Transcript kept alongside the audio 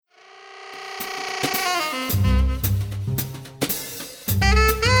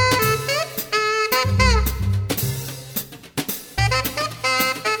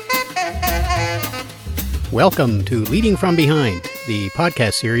Welcome to Leading From Behind, the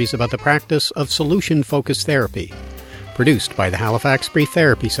podcast series about the practice of solution-focused therapy, produced by the Halifax Brief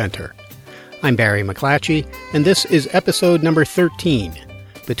Therapy Centre. I'm Barry McClatchy, and this is episode number 13,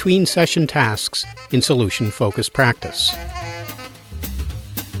 Between Session Tasks in Solution-Focused Practice.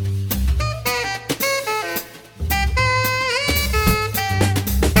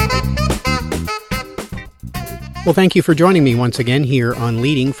 Well, thank you for joining me once again here on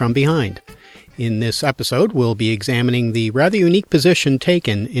Leading From Behind. In this episode, we'll be examining the rather unique position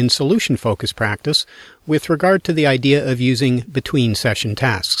taken in solution-focused practice with regard to the idea of using between-session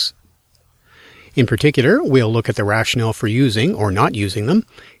tasks. In particular, we'll look at the rationale for using or not using them,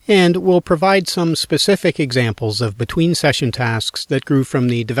 and we'll provide some specific examples of between-session tasks that grew from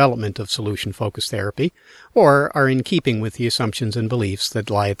the development of solution-focused therapy, or are in keeping with the assumptions and beliefs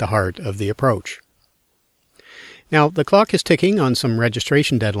that lie at the heart of the approach. Now, the clock is ticking on some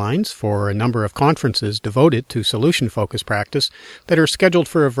registration deadlines for a number of conferences devoted to solution-focused practice that are scheduled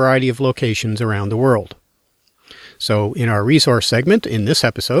for a variety of locations around the world. So, in our resource segment in this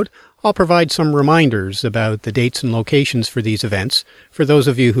episode, I'll provide some reminders about the dates and locations for these events for those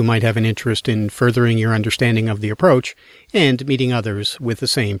of you who might have an interest in furthering your understanding of the approach and meeting others with the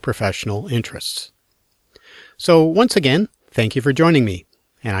same professional interests. So, once again, thank you for joining me.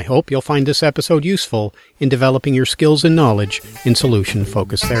 And I hope you'll find this episode useful in developing your skills and knowledge in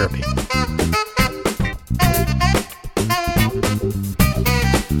solution-focused therapy.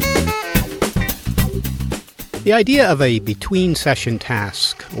 The idea of a between-session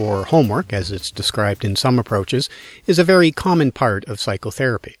task, or homework as it's described in some approaches, is a very common part of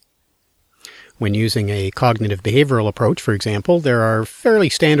psychotherapy. When using a cognitive behavioral approach, for example, there are fairly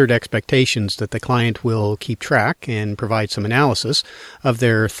standard expectations that the client will keep track and provide some analysis of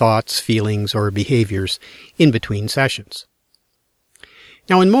their thoughts, feelings, or behaviors in between sessions.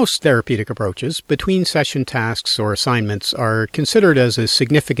 Now, in most therapeutic approaches, between-session tasks or assignments are considered as a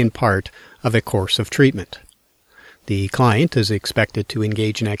significant part of a course of treatment. The client is expected to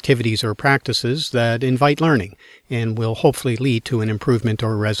engage in activities or practices that invite learning and will hopefully lead to an improvement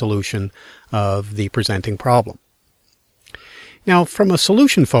or resolution of the presenting problem. Now, from a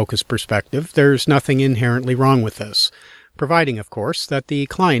solution-focused perspective, there's nothing inherently wrong with this, providing, of course, that the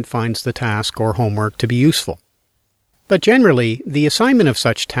client finds the task or homework to be useful. But generally, the assignment of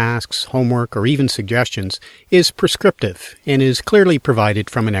such tasks, homework, or even suggestions is prescriptive and is clearly provided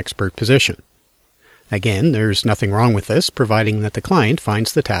from an expert position. Again, there's nothing wrong with this, providing that the client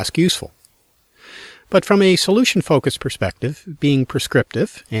finds the task useful. But from a solution-focused perspective, being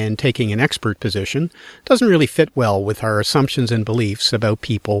prescriptive and taking an expert position doesn't really fit well with our assumptions and beliefs about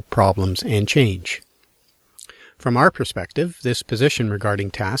people, problems, and change. From our perspective, this position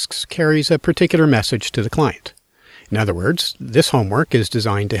regarding tasks carries a particular message to the client. In other words, this homework is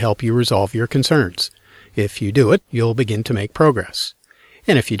designed to help you resolve your concerns. If you do it, you'll begin to make progress.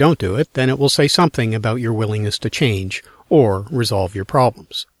 And if you don't do it, then it will say something about your willingness to change or resolve your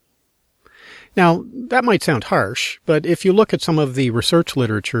problems. Now, that might sound harsh, but if you look at some of the research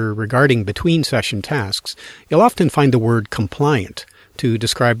literature regarding between-session tasks, you'll often find the word compliant to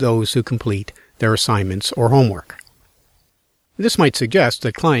describe those who complete their assignments or homework. This might suggest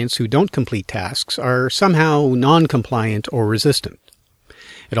that clients who don't complete tasks are somehow non-compliant or resistant.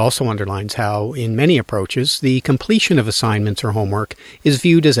 It also underlines how, in many approaches, the completion of assignments or homework is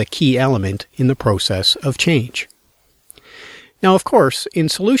viewed as a key element in the process of change. Now, of course, in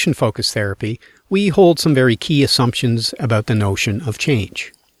solution-focused therapy, we hold some very key assumptions about the notion of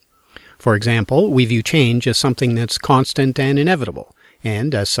change. For example, we view change as something that's constant and inevitable,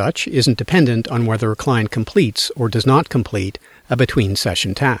 and, as such, isn't dependent on whether a client completes or does not complete a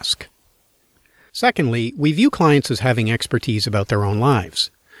between-session task. Secondly, we view clients as having expertise about their own lives.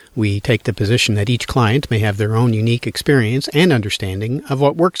 We take the position that each client may have their own unique experience and understanding of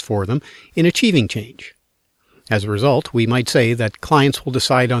what works for them in achieving change. As a result, we might say that clients will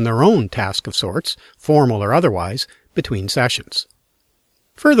decide on their own task of sorts, formal or otherwise, between sessions.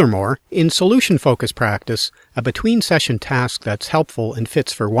 Furthermore, in solution-focused practice, a between-session task that's helpful and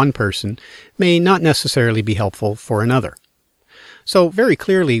fits for one person may not necessarily be helpful for another. So, very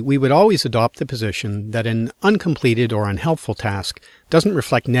clearly, we would always adopt the position that an uncompleted or unhelpful task doesn't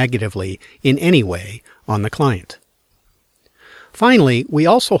reflect negatively in any way on the client. Finally, we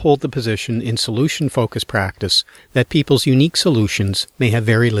also hold the position in solution-focused practice that people's unique solutions may have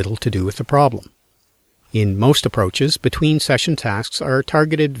very little to do with the problem. In most approaches, between-session tasks are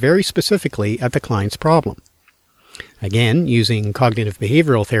targeted very specifically at the client's problem. Again, using cognitive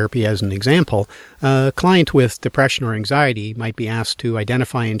behavioral therapy as an example, a client with depression or anxiety might be asked to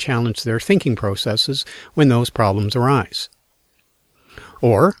identify and challenge their thinking processes when those problems arise.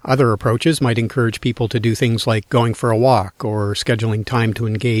 Or other approaches might encourage people to do things like going for a walk or scheduling time to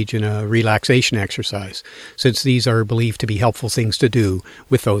engage in a relaxation exercise, since these are believed to be helpful things to do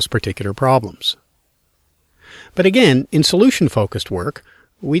with those particular problems. But again, in solution-focused work,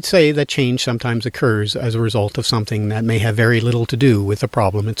 we'd say that change sometimes occurs as a result of something that may have very little to do with the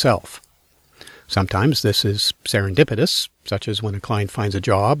problem itself. Sometimes this is serendipitous, such as when a client finds a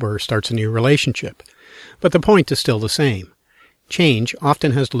job or starts a new relationship. But the point is still the same. Change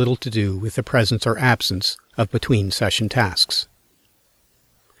often has little to do with the presence or absence of between-session tasks.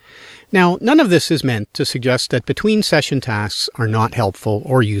 Now, none of this is meant to suggest that between-session tasks are not helpful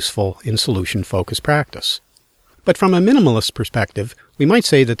or useful in solution-focused practice. But from a minimalist perspective, we might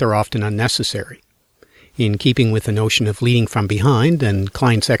say that they're often unnecessary. In keeping with the notion of leading from behind and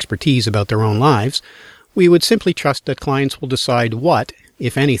clients' expertise about their own lives, we would simply trust that clients will decide what,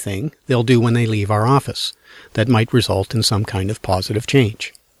 if anything, they'll do when they leave our office that might result in some kind of positive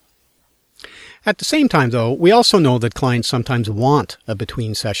change. At the same time, though, we also know that clients sometimes want a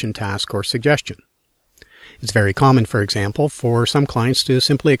between-session task or suggestion. It's very common, for example, for some clients to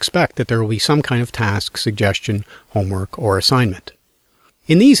simply expect that there will be some kind of task, suggestion, homework, or assignment.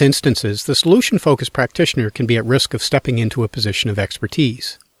 In these instances, the solution-focused practitioner can be at risk of stepping into a position of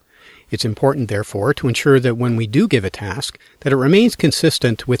expertise. It's important, therefore, to ensure that when we do give a task, that it remains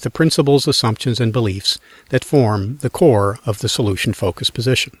consistent with the principles, assumptions, and beliefs that form the core of the solution-focused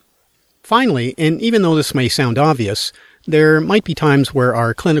position. Finally, and even though this may sound obvious, there might be times where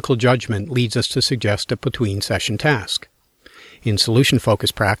our clinical judgment leads us to suggest a between-session task. In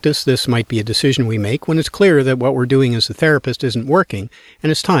solution-focused practice, this might be a decision we make when it's clear that what we're doing as a therapist isn't working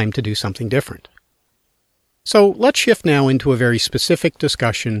and it's time to do something different. So let's shift now into a very specific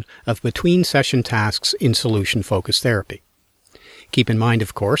discussion of between-session tasks in solution-focused therapy. Keep in mind,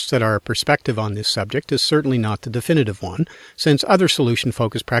 of course, that our perspective on this subject is certainly not the definitive one, since other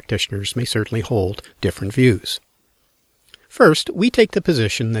solution-focused practitioners may certainly hold different views. First, we take the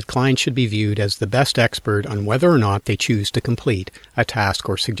position that clients should be viewed as the best expert on whether or not they choose to complete a task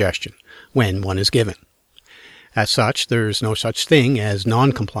or suggestion when one is given. As such, there's no such thing as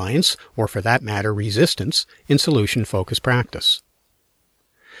non-compliance, or for that matter resistance, in solution-focused practice.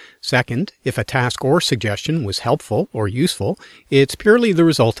 Second, if a task or suggestion was helpful or useful, it's purely the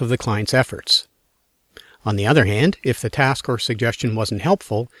result of the client's efforts. On the other hand, if the task or suggestion wasn't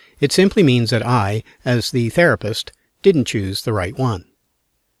helpful, it simply means that I, as the therapist, didn't choose the right one.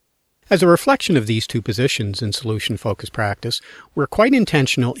 As a reflection of these two positions in solution-focused practice, we're quite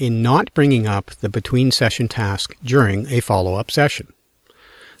intentional in not bringing up the between-session task during a follow-up session.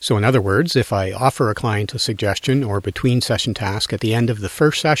 So in other words, if I offer a client a suggestion or between-session task at the end of the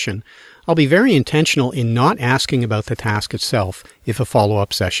first session, I'll be very intentional in not asking about the task itself if a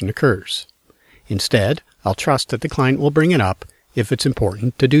follow-up session occurs. Instead, I'll trust that the client will bring it up if it's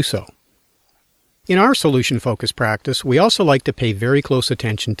important to do so. In our solution-focused practice, we also like to pay very close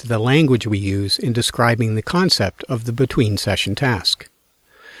attention to the language we use in describing the concept of the between-session task.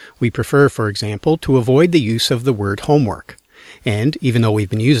 We prefer, for example, to avoid the use of the word homework, and, even though we've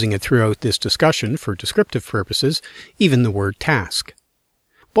been using it throughout this discussion for descriptive purposes, even the word task.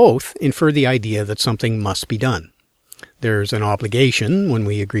 Both infer the idea that something must be done. There's an obligation when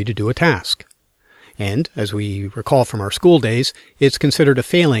we agree to do a task. And, as we recall from our school days, it's considered a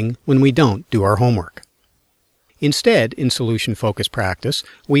failing when we don't do our homework. Instead, in solution-focused practice,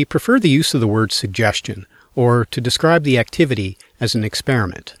 we prefer the use of the word suggestion, or to describe the activity as an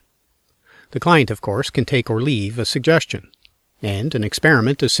experiment. The client, of course, can take or leave a suggestion, and an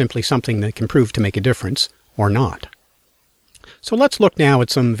experiment is simply something that can prove to make a difference, or not. So let's look now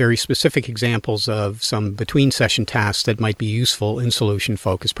at some very specific examples of some between-session tasks that might be useful in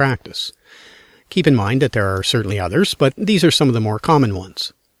solution-focused practice. Keep in mind that there are certainly others, but these are some of the more common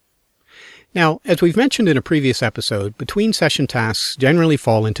ones. Now, as we've mentioned in a previous episode, between-session tasks generally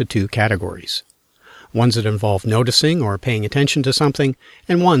fall into two categories. Ones that involve noticing or paying attention to something,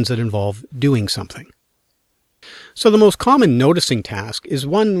 and ones that involve doing something. So the most common noticing task is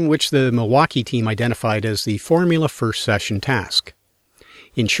one which the Milwaukee team identified as the Formula First Session task.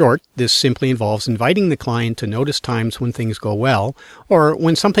 In short, this simply involves inviting the client to notice times when things go well, or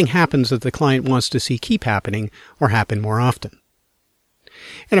when something happens that the client wants to see keep happening or happen more often.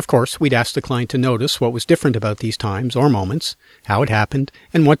 And of course, we'd ask the client to notice what was different about these times or moments, how it happened,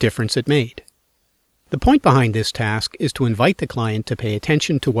 and what difference it made. The point behind this task is to invite the client to pay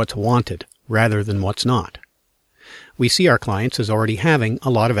attention to what's wanted, rather than what's not. We see our clients as already having a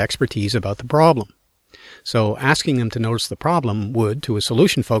lot of expertise about the problem. So asking them to notice the problem would, to a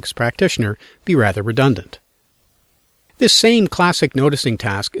solution-focused practitioner, be rather redundant. This same classic noticing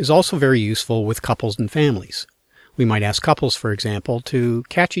task is also very useful with couples and families. We might ask couples, for example, to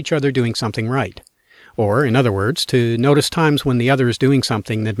catch each other doing something right. Or, in other words, to notice times when the other is doing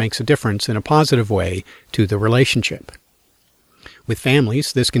something that makes a difference in a positive way to the relationship. With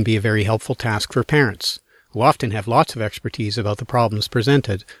families, this can be a very helpful task for parents, who often have lots of expertise about the problems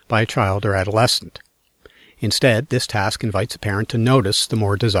presented by a child or adolescent. Instead, this task invites a parent to notice the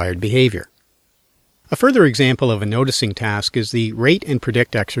more desired behavior. A further example of a noticing task is the rate and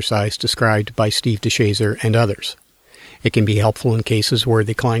predict exercise described by Steve DeShazer and others. It can be helpful in cases where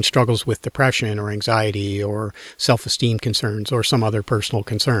the client struggles with depression or anxiety or self-esteem concerns or some other personal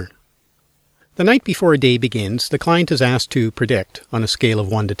concern. The night before a day begins, the client is asked to predict, on a scale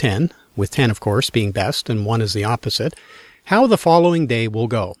of 1 to 10, with 10 of course being best and 1 is the opposite, how the following day will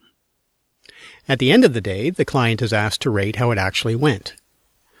go. At the end of the day, the client is asked to rate how it actually went.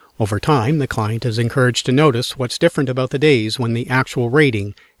 Over time, the client is encouraged to notice what's different about the days when the actual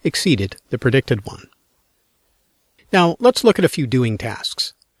rating exceeded the predicted one. Now, let's look at a few doing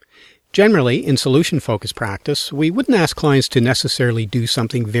tasks. Generally, in solution-focused practice, we wouldn't ask clients to necessarily do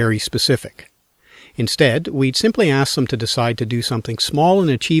something very specific. Instead, we'd simply ask them to decide to do something small and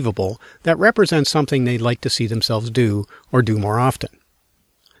achievable that represents something they'd like to see themselves do or do more often.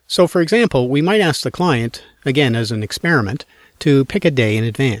 So, for example, we might ask the client, again as an experiment, to pick a day in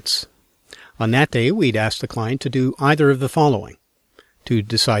advance. On that day, we'd ask the client to do either of the following: to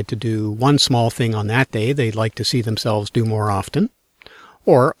decide to do one small thing on that day they'd like to see themselves do more often,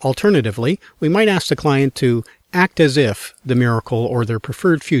 or, alternatively, we might ask the client to act as if the miracle or their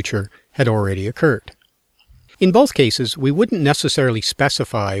preferred future had already occurred. In both cases, we wouldn't necessarily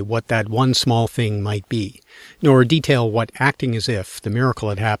specify what that one small thing might be, nor detail what acting as if the miracle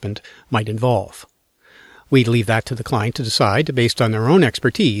had happened might involve. We'd leave that to the client to decide, based on their own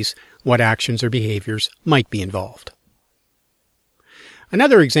expertise, what actions or behaviors might be involved.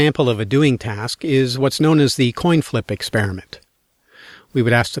 Another example of a doing task is what's known as the coin flip experiment. We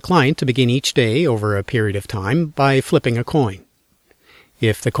would ask the client to begin each day over a period of time by flipping a coin.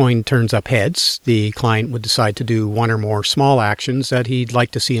 If the coin turns up heads, the client would decide to do one or more small actions that he'd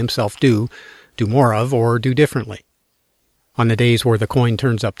like to see himself do more of, or do differently. On the days where the coin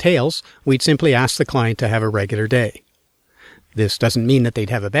turns up tails, we'd simply ask the client to have a regular day. This doesn't mean that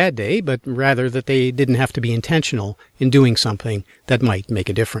they'd have a bad day, but rather that they didn't have to be intentional in doing something that might make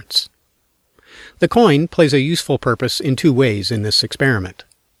a difference. The coin plays a useful purpose in two ways in this experiment.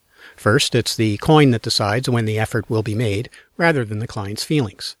 First, it's the coin that decides when the effort will be made, rather than the client's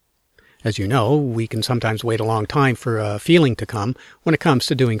feelings. As you know, we can sometimes wait a long time for a feeling to come when it comes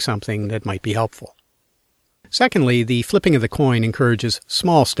to doing something that might be helpful. Secondly, the flipping of the coin encourages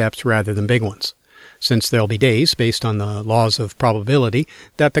small steps rather than big ones, since there'll be days, based on the laws of probability,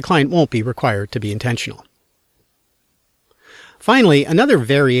 that the client won't be required to be intentional. Finally, another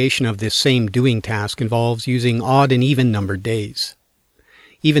variation of this same doing task involves using odd and even numbered days.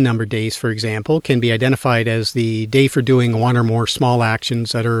 Even-numbered days, for example, can be identified as the day for doing one or more small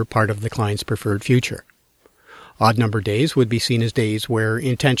actions that are part of the client's preferred future. Odd-numbered days would be seen as days where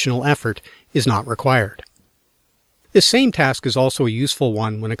intentional effort is not required. This same task is also a useful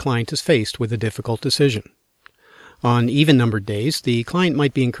one when a client is faced with a difficult decision. On even-numbered days, the client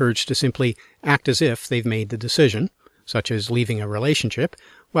might be encouraged to simply act as if they've made the decision, such as leaving a relationship,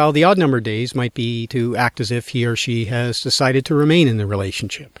 while the odd-numbered days might be to act as if he or she has decided to remain in the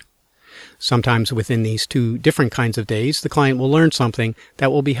relationship. Sometimes within these two different kinds of days, the client will learn something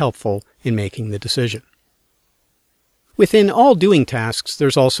that will be helpful in making the decision. Within all doing tasks,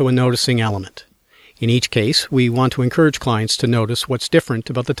 there's also a noticing element. In each case, we want to encourage clients to notice what's different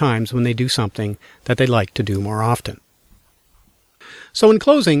about the times when they do something that they'd like to do more often. So in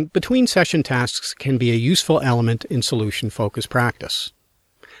closing, between-session tasks can be a useful element in solution-focused practice.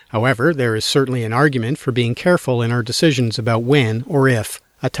 However, there is certainly an argument for being careful in our decisions about when or if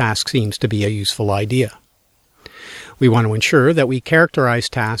a task seems to be a useful idea. We want to ensure that we characterize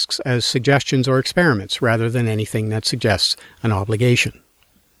tasks as suggestions or experiments rather than anything that suggests an obligation.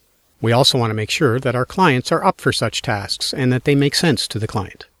 We also want to make sure that our clients are up for such tasks and that they make sense to the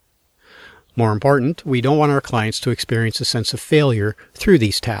client. More important, we don't want our clients to experience a sense of failure through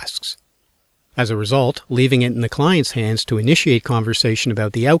these tasks. As a result, leaving it in the client's hands to initiate conversation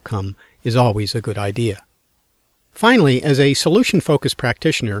about the outcome is always a good idea. Finally, as a solution-focused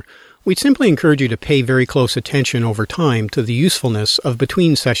practitioner, we'd simply encourage you to pay very close attention over time to the usefulness of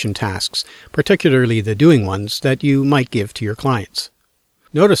between-session tasks, particularly the doing ones that you might give to your clients.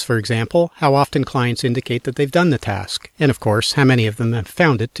 Notice, for example, how often clients indicate that they've done the task, and of course, how many of them have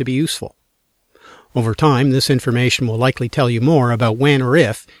found it to be useful. Over time, this information will likely tell you more about when or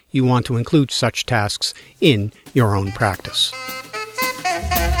if you want to include such tasks in your own practice.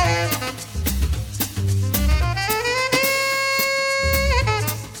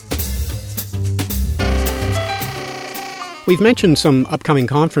 We've mentioned some upcoming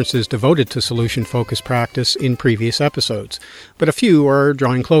conferences devoted to solution-focused practice in previous episodes, but a few are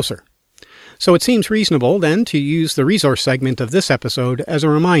drawing closer. So it seems reasonable, then, to use the resource segment of this episode as a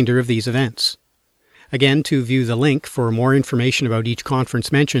reminder of these events. Again, to view the link for more information about each conference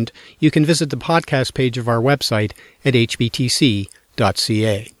mentioned, you can visit the podcast page of our website at hbtc.ca.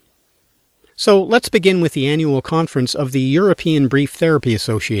 So let's begin with the annual conference of the European Brief Therapy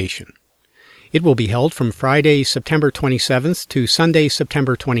Association. It will be held from Friday, September 27th to Sunday,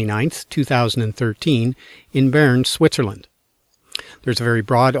 September 29th, 2013, in Bern, Switzerland. There's a very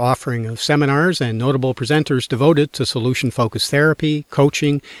broad offering of seminars and notable presenters devoted to solution-focused therapy,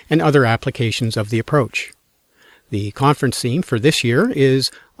 coaching, and other applications of the approach. The conference theme for this year is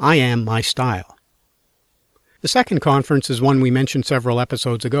I Am My Style. The second conference is one we mentioned several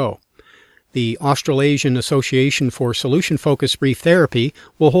episodes ago. The Australasian Association for Solution-Focused Brief Therapy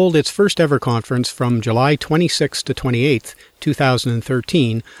will hold its first ever conference from July 26 to 28,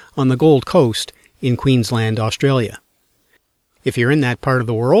 2013, on the Gold Coast in Queensland, Australia. If you're in that part of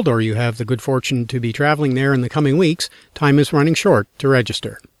the world or you have the good fortune to be traveling there in the coming weeks, time is running short to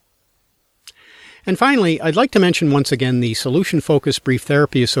register. And finally, I'd like to mention once again the Solution-Focused Brief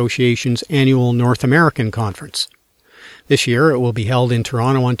Therapy Association's annual North American Conference. This year it will be held in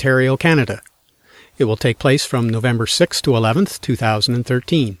Toronto, Ontario, Canada. It will take place from November 6th to 11th,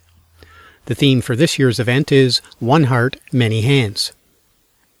 2013. The theme for this year's event is One Heart, Many Hands.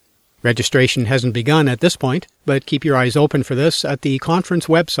 Registration hasn't begun at this point, but keep your eyes open for this at the conference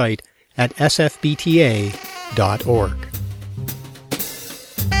website at sfbta.org.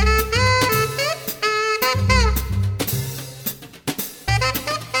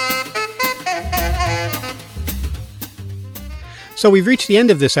 So we've reached the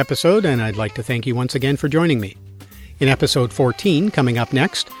end of this episode, and I'd like to thank you once again for joining me. In episode 14, coming up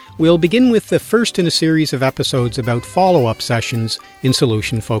next, we'll begin with the first in a series of episodes about follow-up sessions in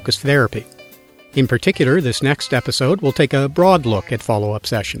solution-focused therapy. In particular, this next episode will take a broad look at follow-up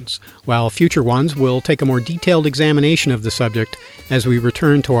sessions, while future ones will take a more detailed examination of the subject as we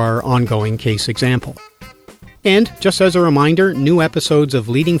return to our ongoing case example. And, just as a reminder, new episodes of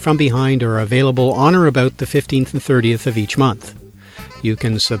Leading From Behind are available on or about the 15th and 30th of each month. You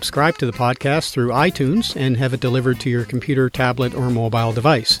can subscribe to the podcast through iTunes and have it delivered to your computer, tablet, or mobile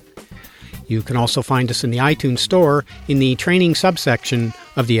device. You can also find us in the iTunes Store in the training subsection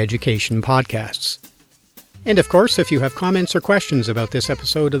of the Education Podcasts. And of course, if you have comments or questions about this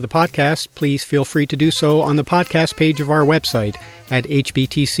episode of the podcast, please feel free to do so on the podcast page of our website at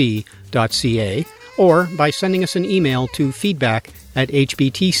hbtc.ca or by sending us an email to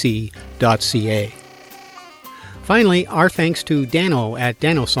feedback@hbtc.ca. Finally, our thanks to Dano at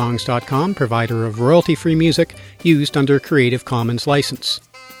danosongs.com, provider of royalty-free music used under Creative Commons license.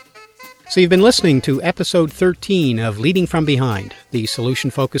 So you've been listening to episode 13 of Leading From Behind, the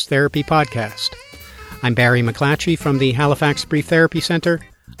Solution-Focused Therapy podcast. I'm Barry McClatchy from the Halifax Brief Therapy Center.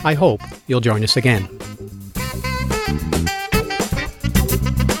 I hope you'll join us again.